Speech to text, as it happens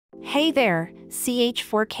Hey there,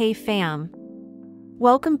 CH4K fam!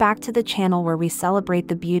 Welcome back to the channel where we celebrate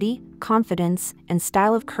the beauty, confidence, and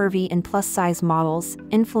style of curvy and plus-size models,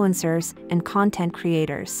 influencers, and content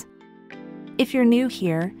creators. If you're new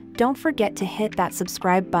here, don't forget to hit that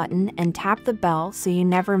subscribe button and tap the bell so you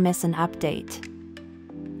never miss an update.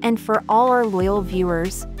 And for all our loyal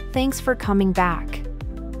viewers, thanks for coming back.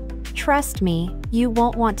 Trust me, you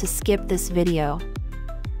won't want to skip this video.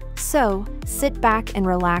 So, sit back and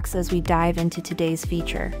relax as we dive into today's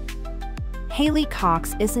feature. Haleigh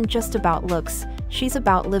Cox isn't just about looks, she's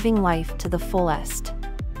about living life to the fullest.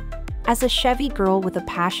 As a Chevy girl with a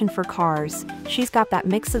passion for cars, she's got that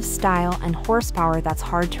mix of style and horsepower that's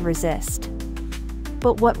hard to resist.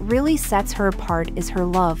 But what really sets her apart is her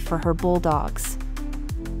love for her bulldogs.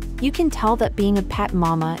 You can tell that being a pet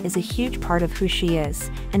mama is a huge part of who she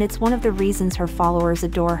is, and it's one of the reasons her followers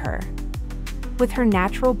adore her. With her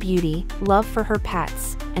natural beauty, love for her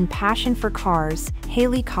pets, and passion for cars,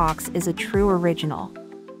 Haleigh Cox is a true original.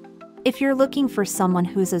 If you're looking for someone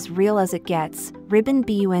who's as real as it gets, Ribbon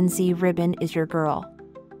is your girl.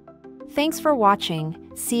 Thanks for watching,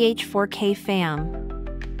 CH4K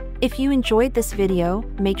fam. If you enjoyed this video,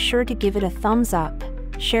 make sure to give it a thumbs up,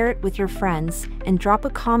 share it with your friends, and drop a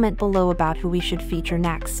comment below about who we should feature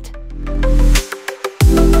next.